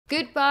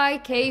Goodbye,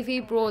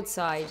 KV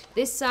Broadside.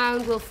 This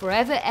sound will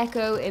forever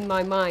echo in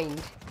my mind.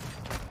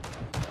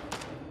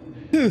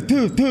 DOOF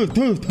DOOF DOOF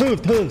DOOF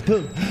DOOF DOOF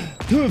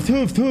DOOF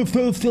DOOF DOOF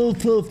DOOF DOOF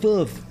DOOF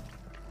DOOF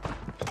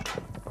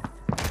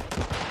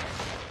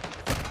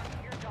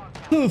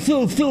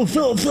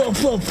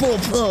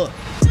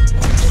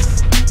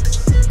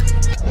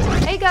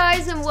Hey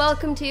guys, and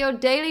welcome to your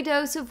daily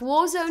dose of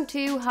Warzone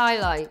 2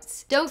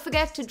 highlights. Don't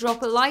forget to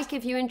drop a like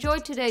if you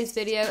enjoyed today's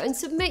video and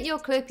submit your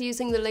clip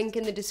using the link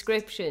in the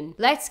description.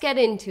 Let's get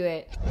into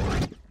it.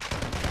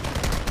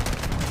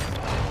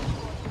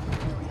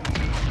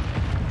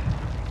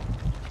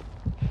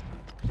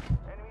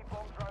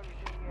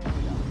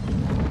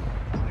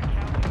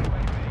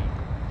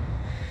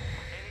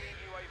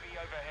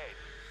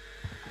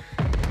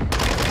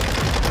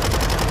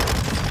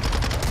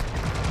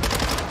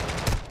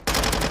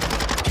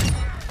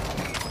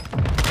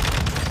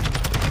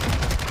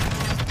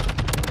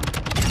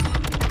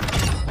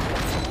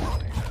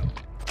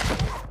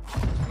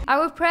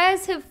 Our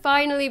prayers have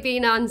finally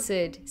been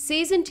answered.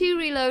 Season 2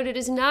 Reloaded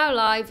is now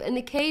live and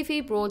the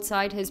KV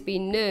Broadside has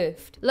been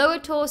nerfed. Lower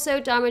torso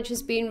damage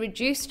has been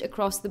reduced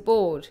across the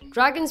board.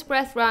 Dragon's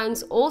Breath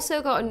rounds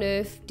also got a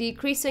nerf,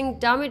 decreasing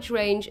damage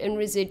range and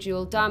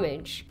residual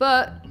damage.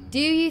 But do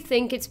you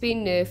think it's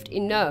been nerfed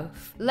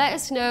enough? Let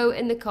us know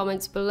in the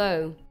comments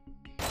below.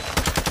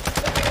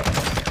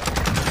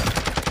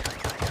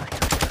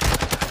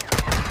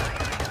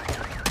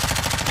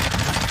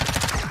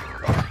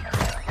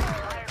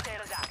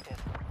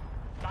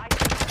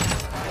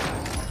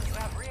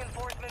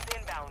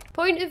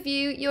 Point of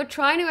view, you're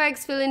trying to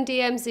exfil in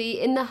DMZ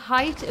in the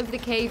height of the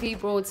KV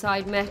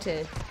Broadside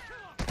meta.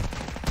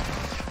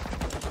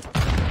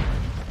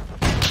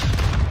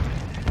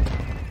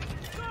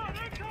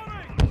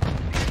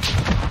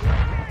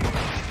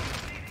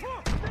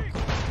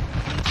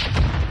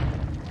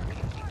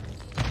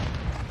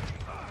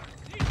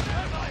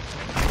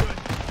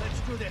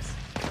 Let's do this.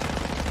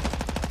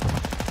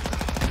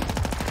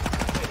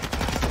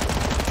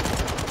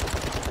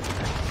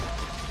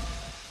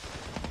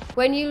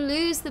 When you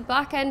lose the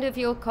back end of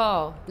your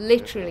car,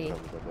 literally.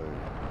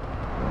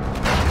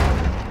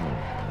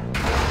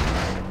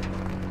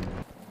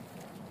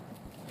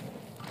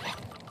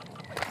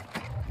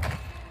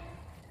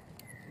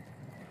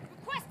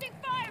 Requesting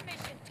fire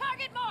mission.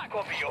 Target mark.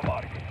 Copy your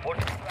mark.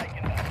 What's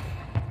striking that?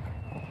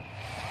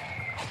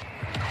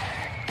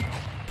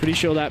 Pretty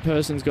sure that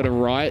person's got a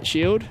riot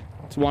shield.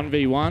 It's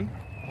 1v1.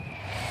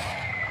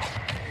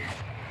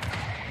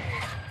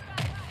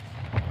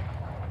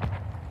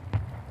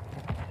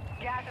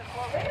 Gas is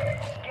closing.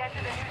 Get to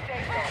the new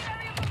safe zone.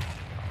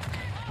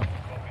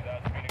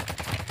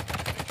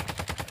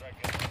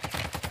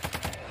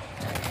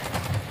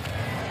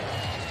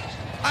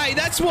 Hey,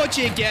 that's what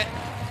you get.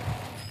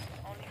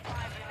 Only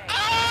 5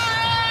 remain.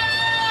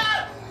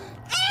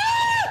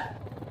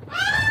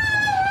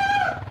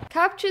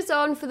 Capture's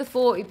on for the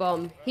 40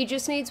 bomb. He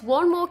just needs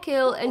one more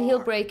kill and he'll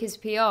break his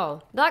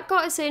PR. That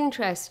got us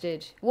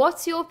interested.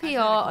 What's your PR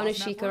on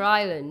Ashika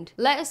Island?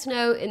 Let us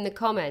know in the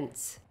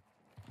comments.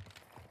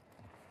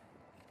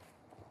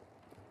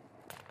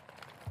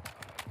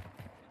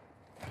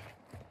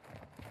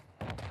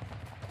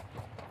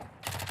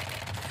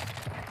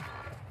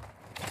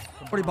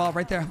 Pretty ball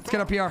right there. Let's get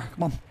up here.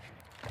 Come on.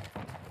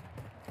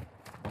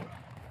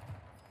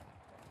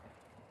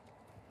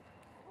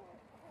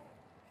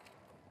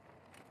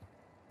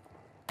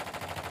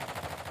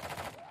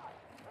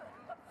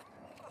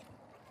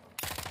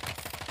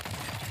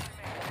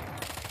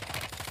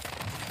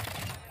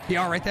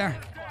 PR right there.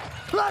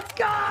 Let's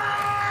go!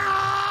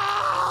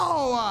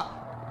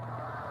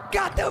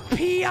 Got the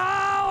PR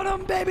on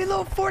him, baby.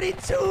 Little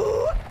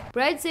 42.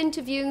 Bread's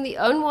interviewing the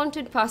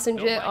unwanted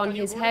passenger on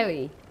his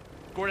heli.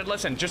 Gordon,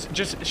 listen,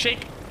 just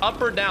shake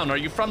up or down. Are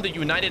you from the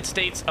United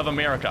States of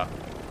America?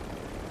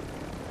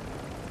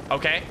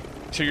 Okay,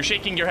 so you're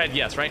shaking your head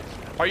yes, right?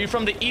 Are you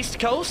from the East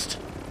Coast?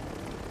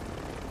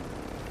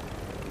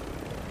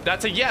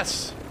 That's a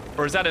yes,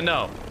 or is that a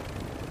no?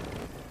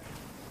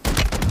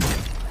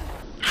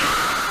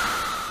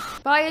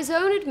 By his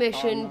own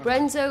admission,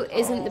 Brenzo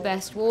isn't the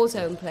best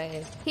Warzone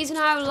player. He's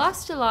now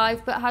last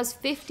alive but has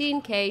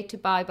 15k to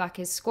buy back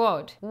his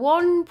squad.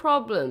 One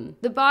problem,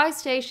 the buy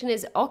station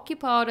is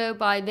occupado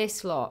by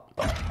this lot.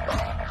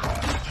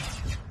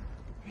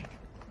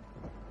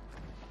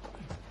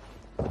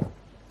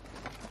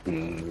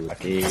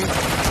 Lucky.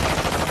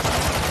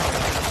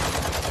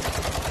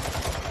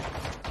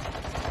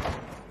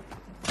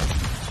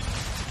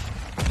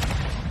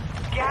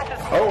 Gas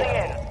is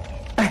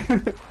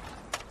closing in.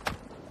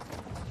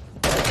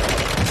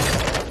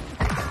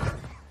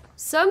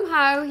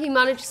 Somehow he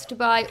manages to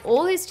buy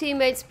all his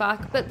teammates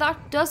back, but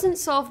that doesn't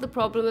solve the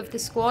problem of the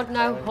squad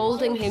now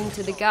holding him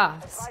to the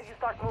gas. As you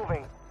start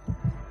moving.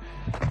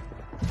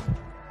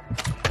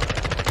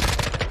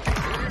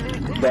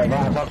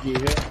 Fuck you,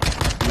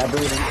 not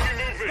breathing.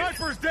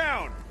 Sniper's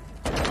down.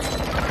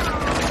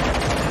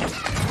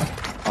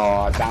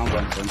 Oh, down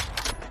one.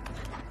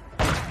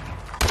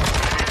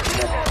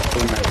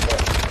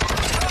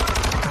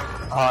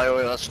 Ah, jo,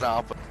 jag är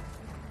snabb.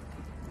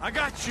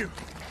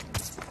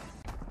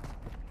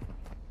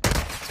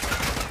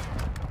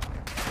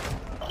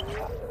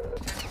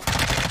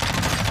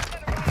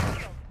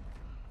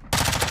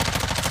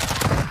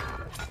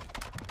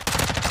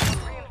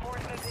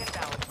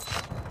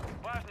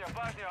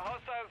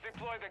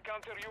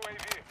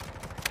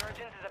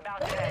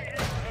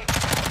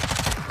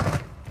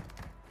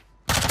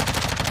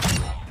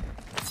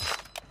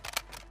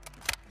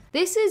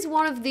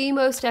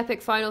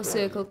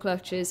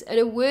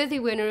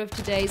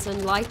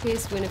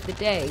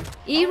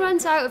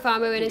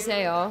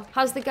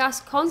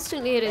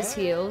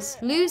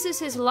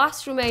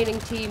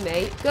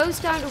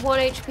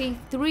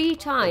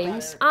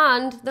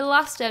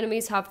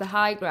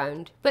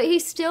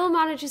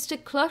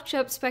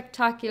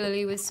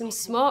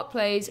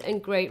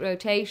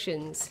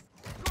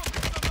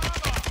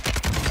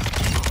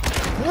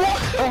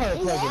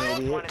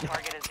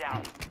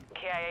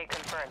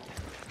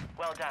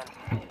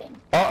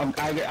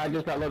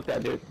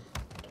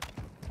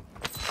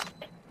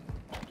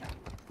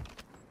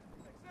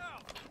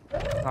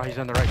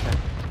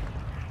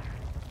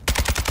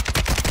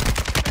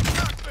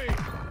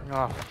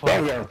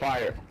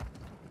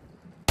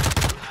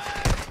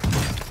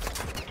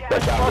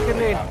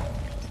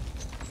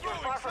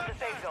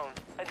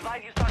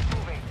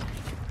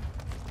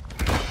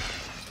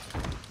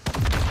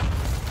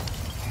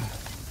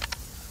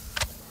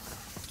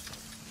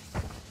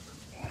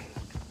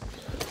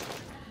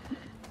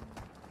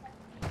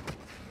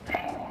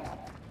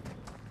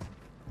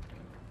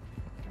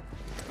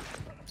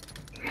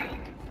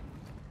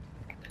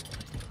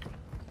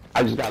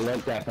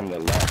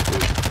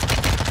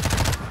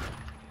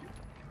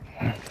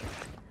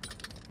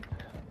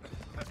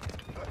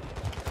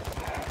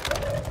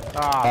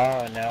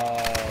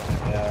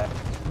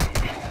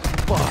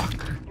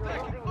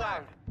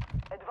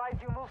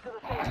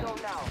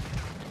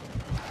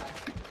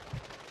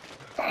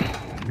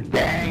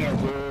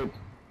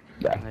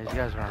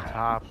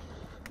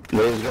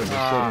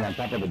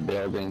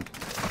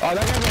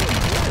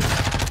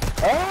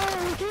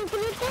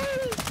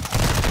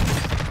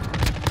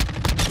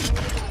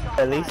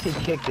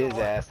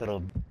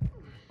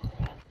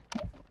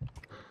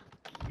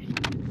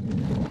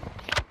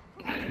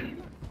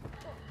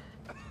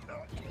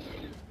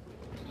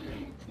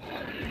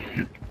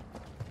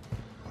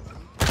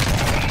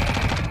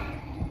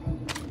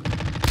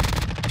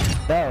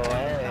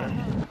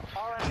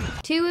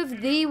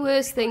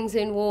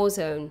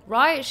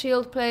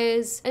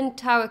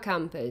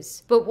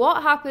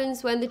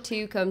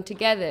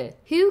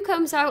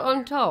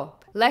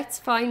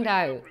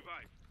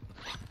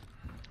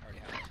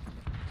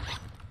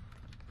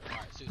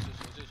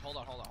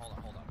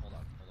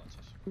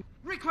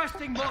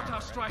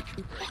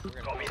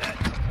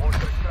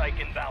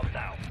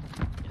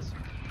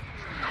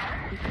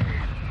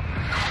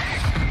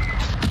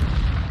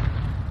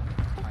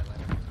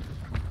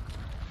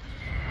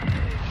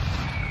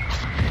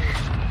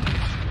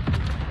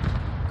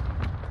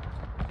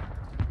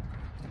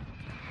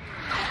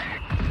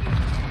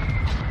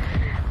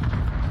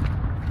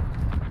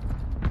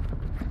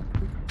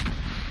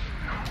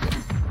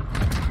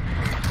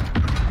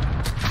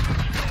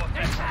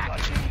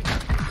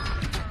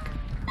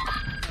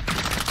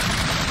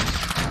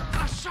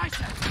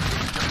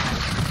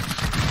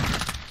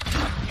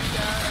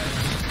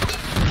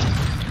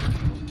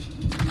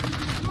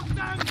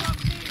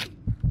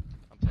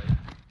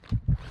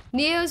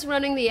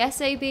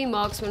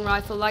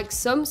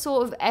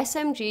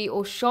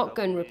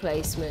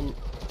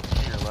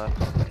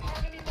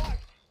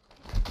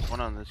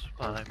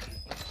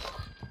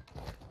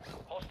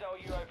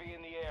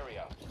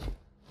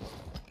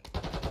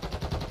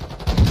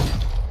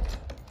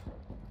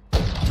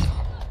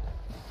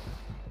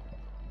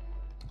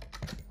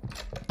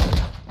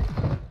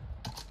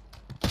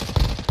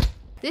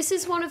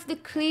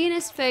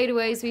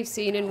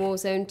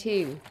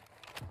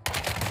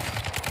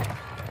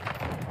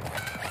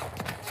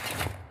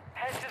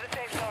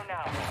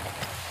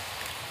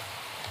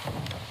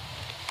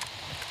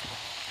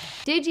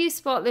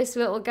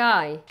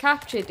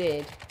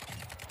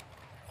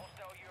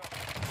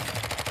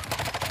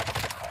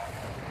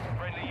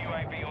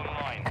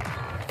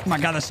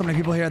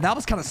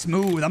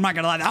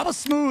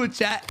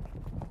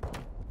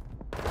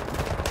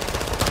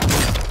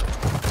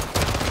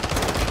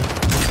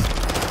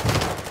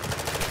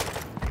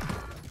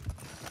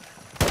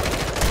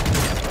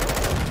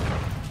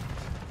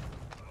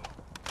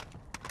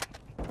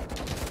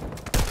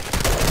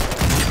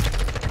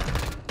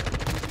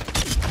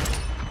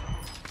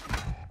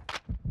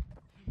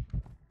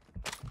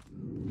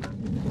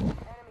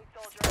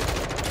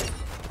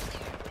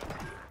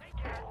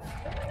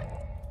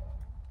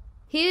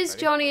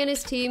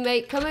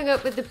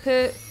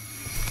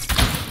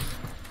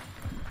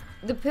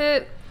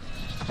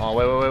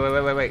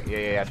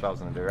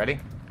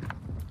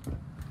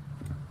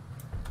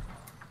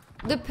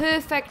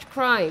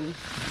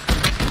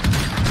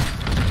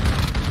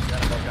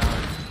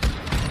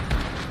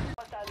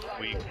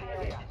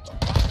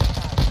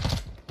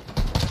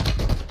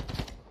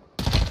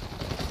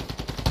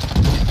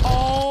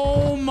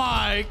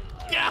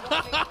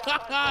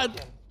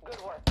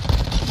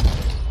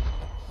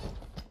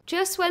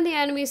 Just when the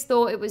enemies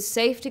thought it was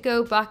safe to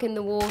go back in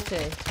the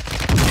water,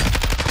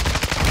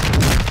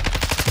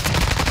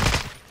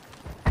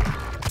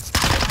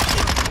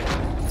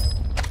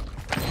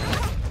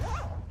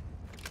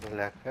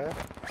 Lekker.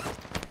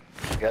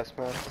 Gas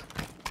mask.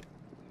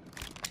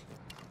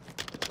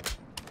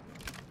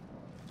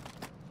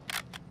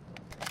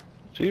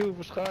 Zie je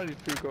hoeveel schade die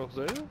vuurkogels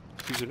deden?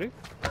 Visueel.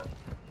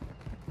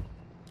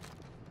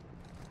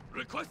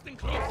 Requesting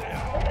close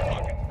air.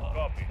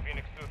 Copy.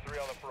 Phoenix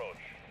 2-3 on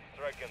approach.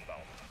 Strike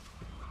inbound.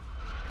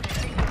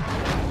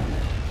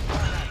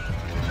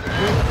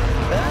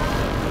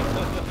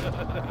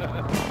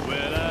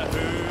 Well, I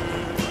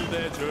heard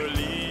that you're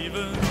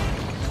leaving.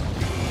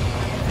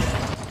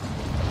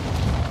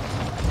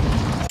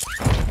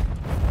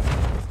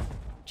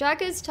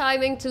 Jagger's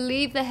timing to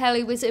leave the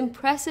heli was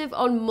impressive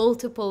on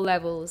multiple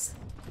levels.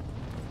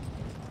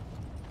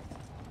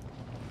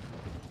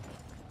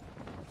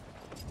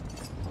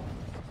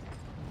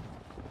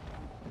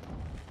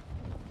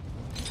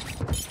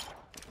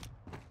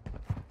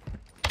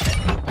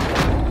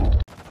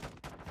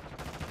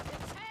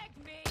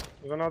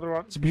 There's another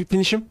one.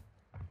 Finish him.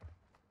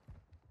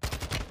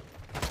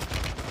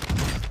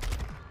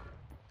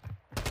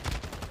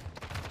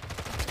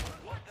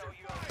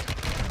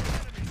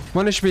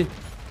 One HP.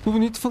 2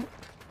 minutes full.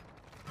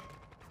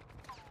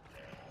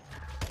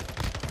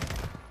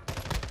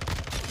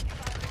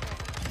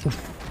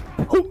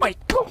 Oh my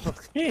god!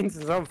 This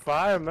is on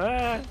fire,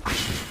 man.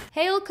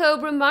 Hail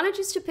Cobra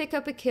manages to pick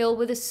up a kill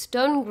with a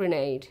stun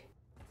grenade.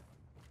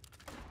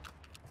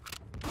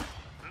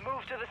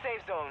 Move to the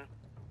safe zone.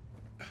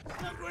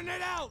 Stun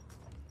grenade out!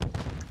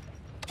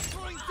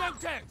 Throwing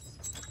Semtex!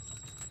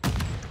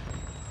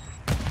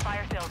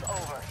 Fire sales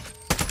over.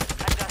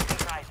 Adjusting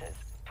prices.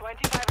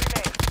 25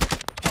 remain.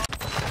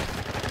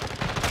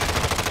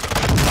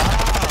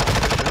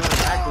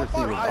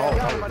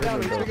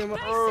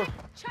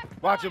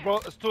 Watch it, bro.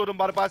 It's 2 of them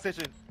by the buy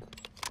station.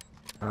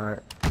 Alright.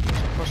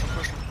 Push him.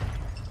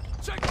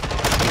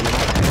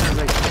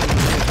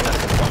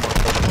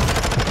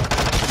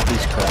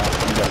 He's crap.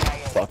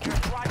 Fuck you.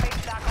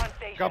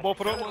 Got both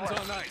of them.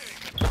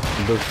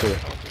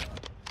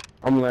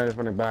 I'm landing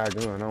from the back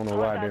gun. I don't know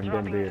why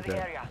them did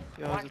that.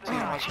 Yo, there's a team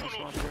watching us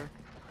one here.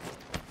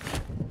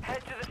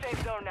 Head to the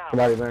safe zone now.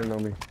 Somebody landed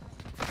on me.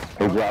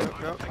 Hey, grab it.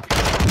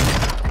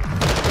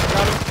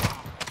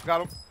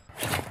 Got him.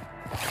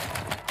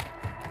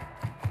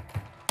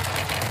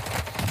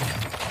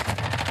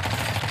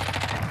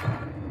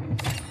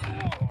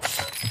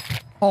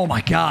 Oh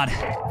my god.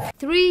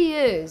 3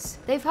 years.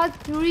 They've had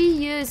 3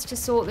 years to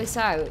sort this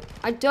out.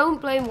 I don't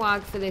blame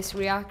WAG for this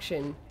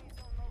reaction.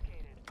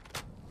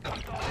 Gas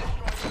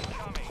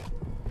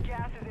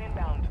is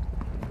inbound.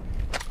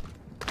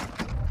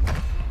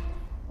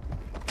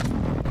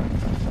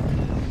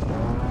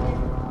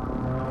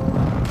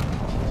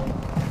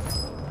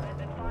 Less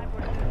than 5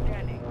 were still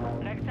standing.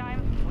 Next time,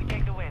 we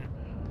take the win.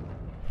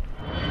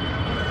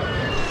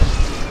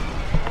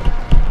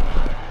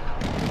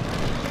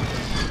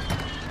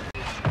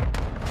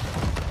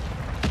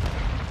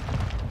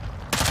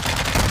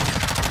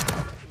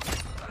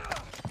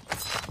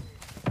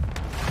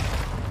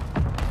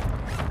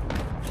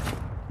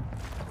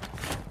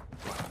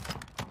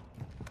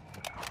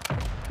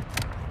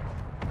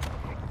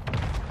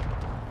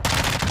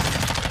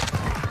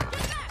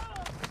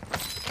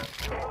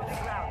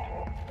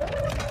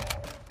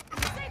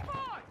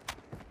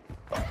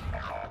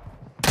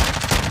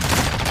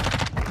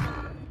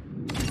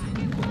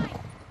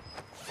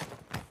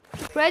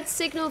 Fred's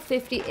Signal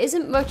 50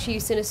 isn't much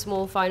use in a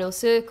small final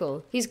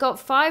circle. He's got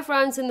 5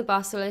 rounds in the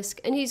Basilisk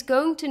and he's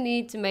going to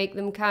need to make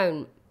them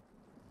count.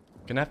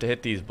 Gonna have to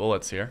hit these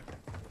bullets here.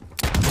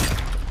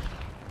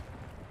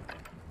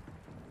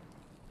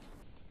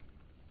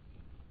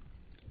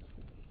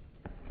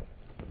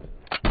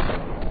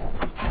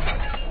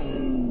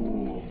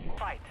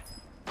 Fight.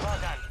 Well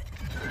done.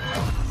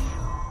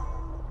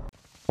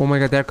 Oh my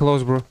god, they're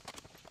close bro.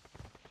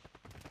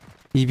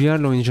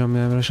 EBR'le oynayacağım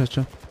ya, rush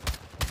atacağım.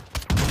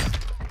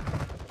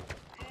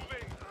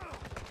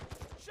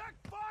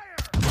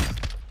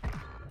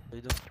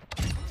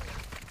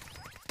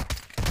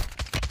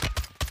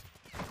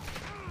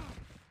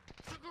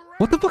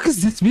 What the fuck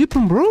is this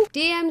weapon, bro?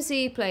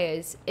 DMZ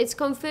players, it's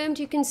confirmed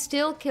you can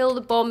still kill the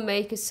bomb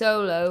maker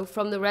solo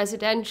from the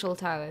residential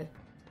tower.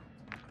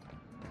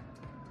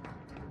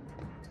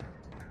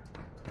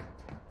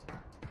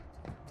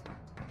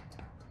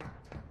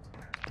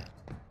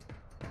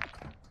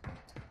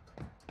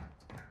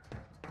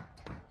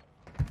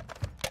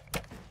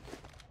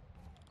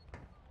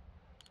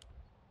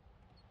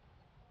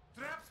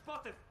 Trap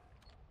spotted.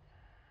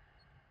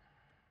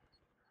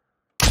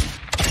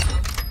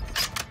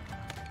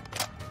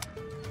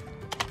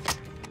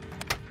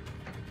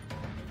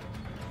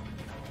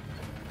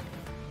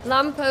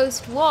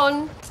 Lamppost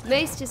 1,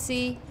 Mace to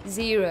C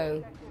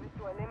 0.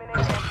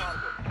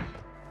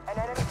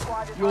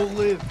 You'll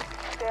live.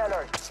 Stay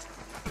alert.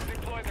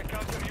 Deploy the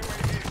counter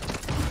UAV.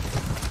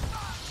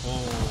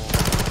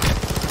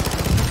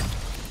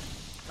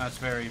 That's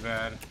very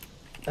bad.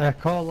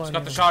 Call on He's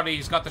got the shotty.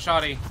 He's got the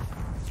shotty.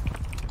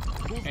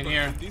 In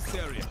here.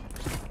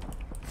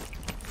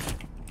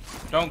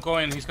 Don't go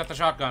in. He's got the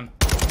shotgun.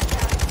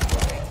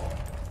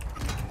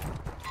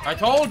 I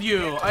told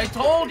you! I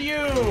told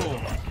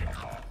you!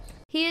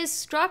 He is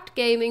Strapped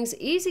Gaming's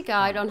easy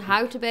guide on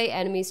how to bait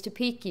enemies to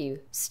peek you.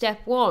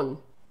 Step 1.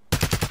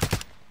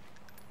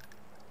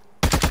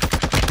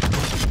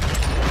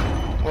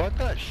 What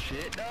the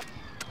shit?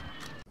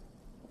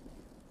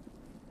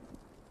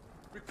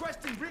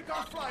 Requesting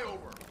recon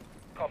flyover.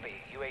 Copy.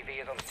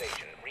 UAV is on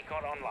station.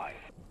 Recon online.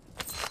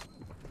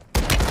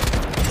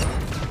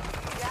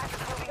 Gas is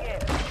moving in.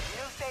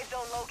 New safe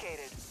zone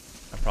located.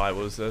 I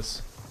probably lose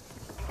this.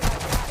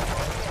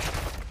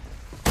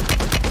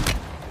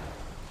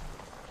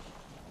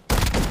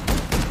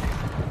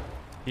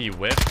 He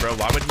whiffed, bro.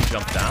 Why would he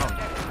jump down?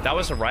 That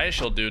was a riot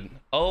shield, dude.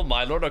 Oh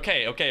my lord.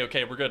 Okay.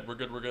 We're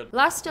good.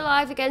 Last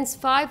alive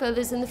against 5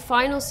 others in the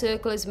final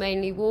circle is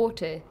mainly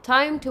water.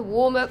 Time to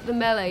warm up the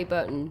melee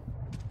button.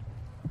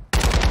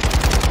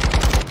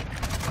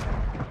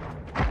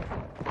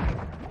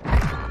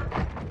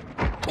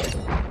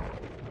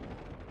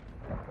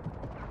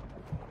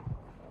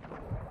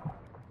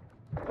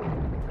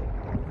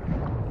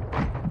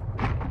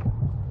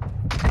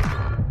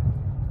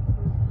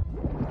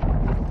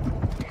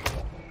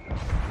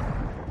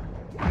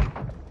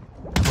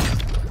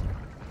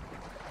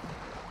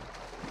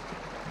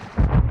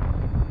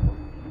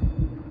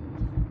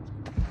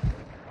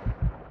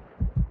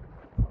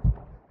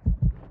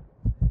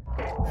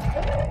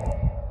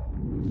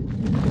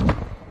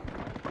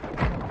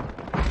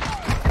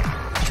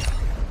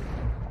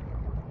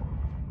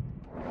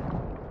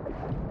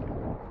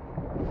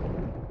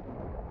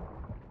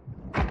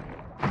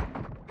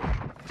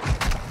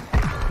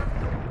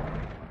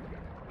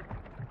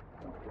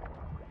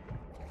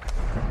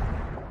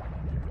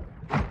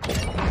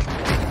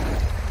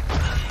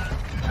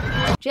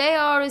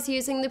 JR is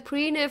using the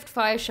pre-nerfed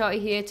fire shot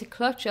here to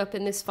clutch up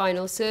in this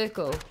final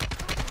circle.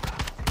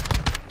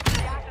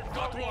 Gas is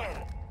closing in.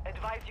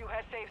 Advise you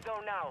head safe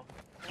zone now.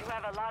 You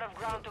have a lot of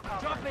ground to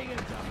cover. Jumping in.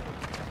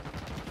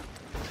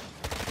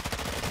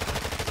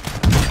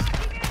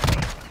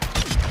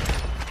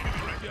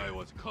 I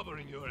was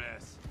covering your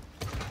ass.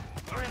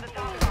 We're in the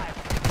top 5.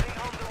 Bring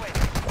home the win.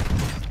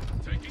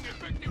 Taking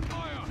effective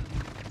fire.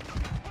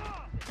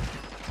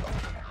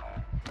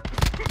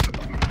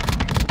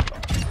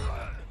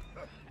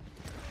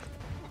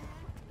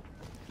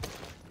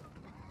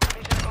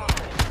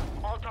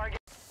 All targets.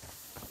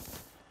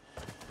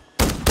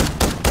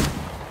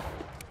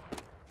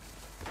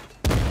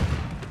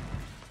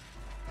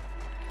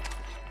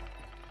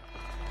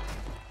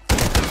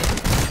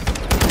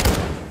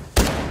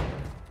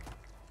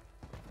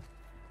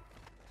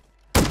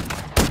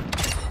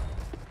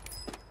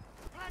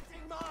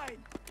 Planting mine.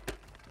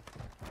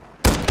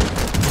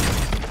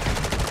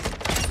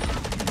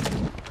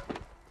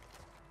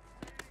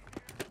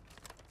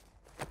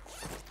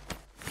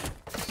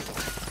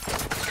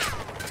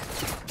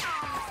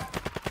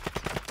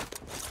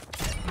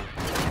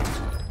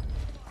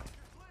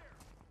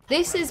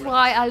 This is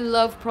why I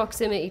love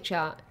proximity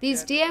chat.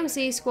 These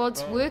DMZ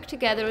squads work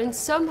together and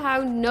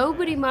somehow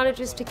nobody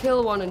manages to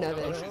kill one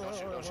another.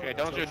 Okay,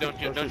 don't shoot.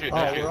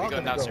 We're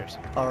going downstairs.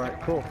 Alright,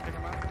 cool.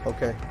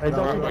 Okay.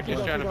 We're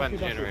just trying to find the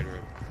generator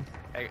room.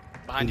 Hey,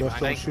 behind you.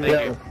 Thank you.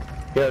 Yeah,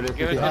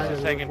 Give us just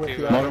a second to...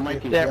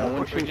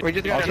 we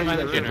just got to find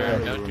the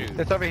generator. Don't shoot.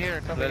 It's over here.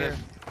 It's over here.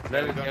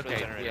 Let us,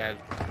 okay, yeah.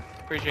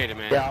 Appreciate it,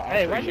 man. Yeah,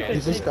 Hey, why you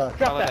Is this guy?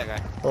 I'll let that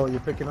guy. Oh, you're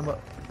picking him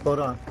up. Hold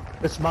on.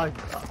 It's mine.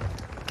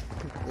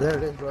 There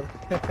it is, brother.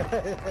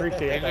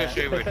 Appreciate it.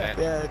 Shoot with that.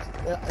 Yeah,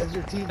 it's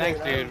your teammate.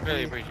 Thanks, dude.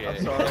 Really appreciate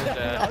it.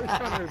 I was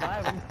trying to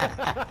revive him.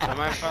 Am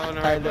I following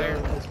the I right know, player?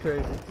 that's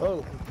crazy.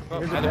 Oh,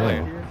 here's Other a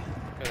player. here.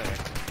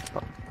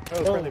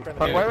 Friendly. One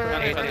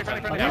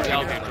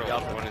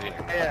of these.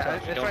 Yeah,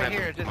 it's right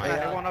here. Just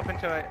it won't open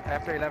until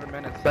after 11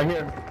 minutes. Right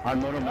here. On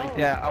motor Mikey.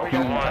 Yeah, are we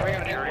gonna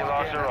Security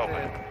locks are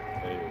open.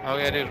 All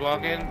we gotta do is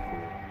walk in?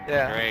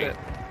 Yeah. Great.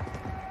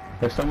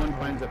 If someone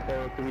finds a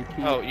 403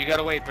 key. Oh, you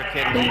gotta wait for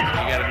 10 minutes. You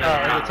gotta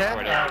know Oh, 10?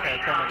 for it. Okay,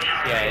 10 minutes.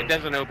 Yeah, it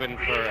doesn't open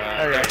for,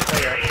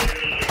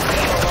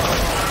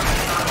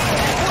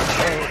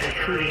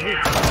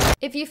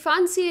 If you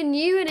fancy a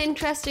new and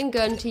interesting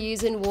gun to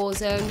use in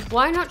Warzone,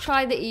 why not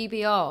try the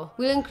EBR?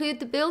 We'll include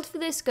the build for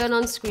this gun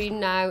on screen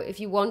now if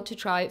you want to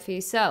try it for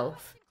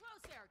yourself.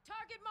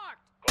 Target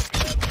marked.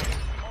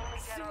 Only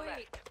 10 are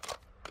left.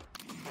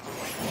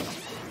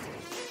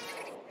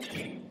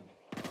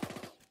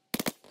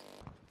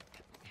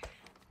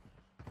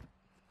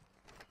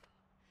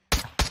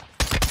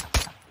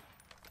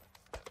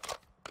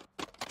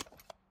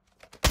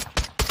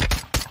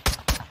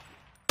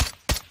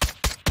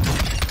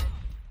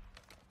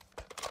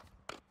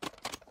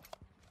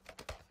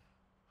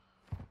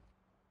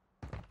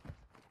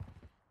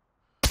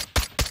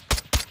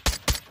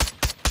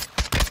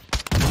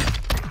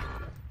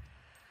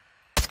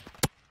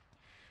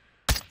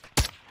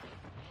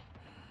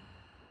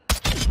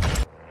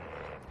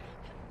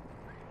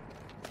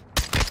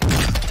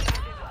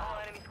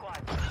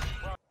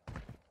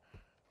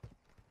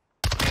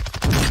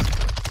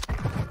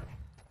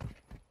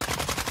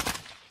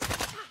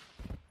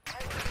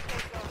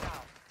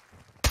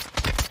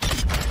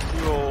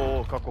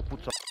 kako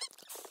puca.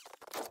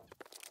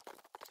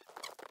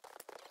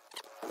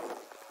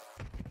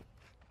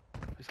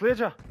 Iz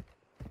leđa.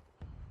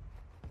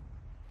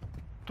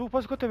 Tu,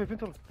 pazi kod tebe,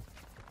 Pintalo.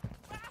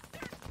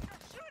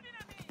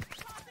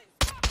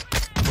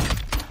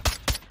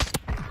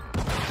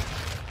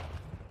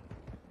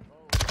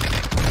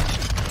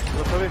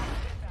 Gotovi.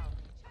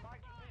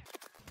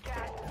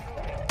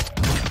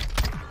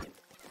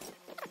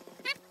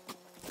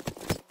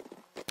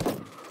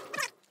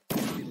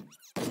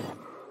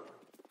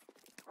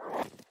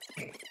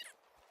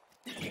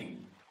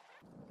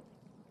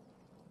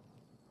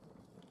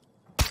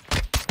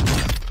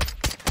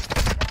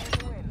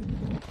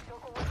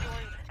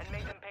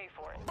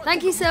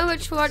 Thank you so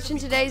much for watching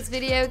today's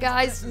video,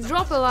 guys.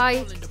 Drop a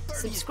like,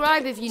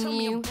 subscribe if you're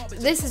new.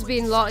 This has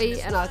been Lottie,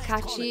 and I'll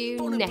catch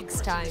you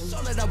next time.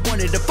 I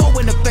wanted to fall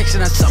in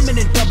affection, I summon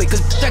in public,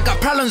 cause I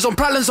got problems on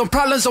problems on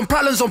problems on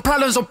problems on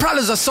problems on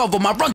problems I solve them. I run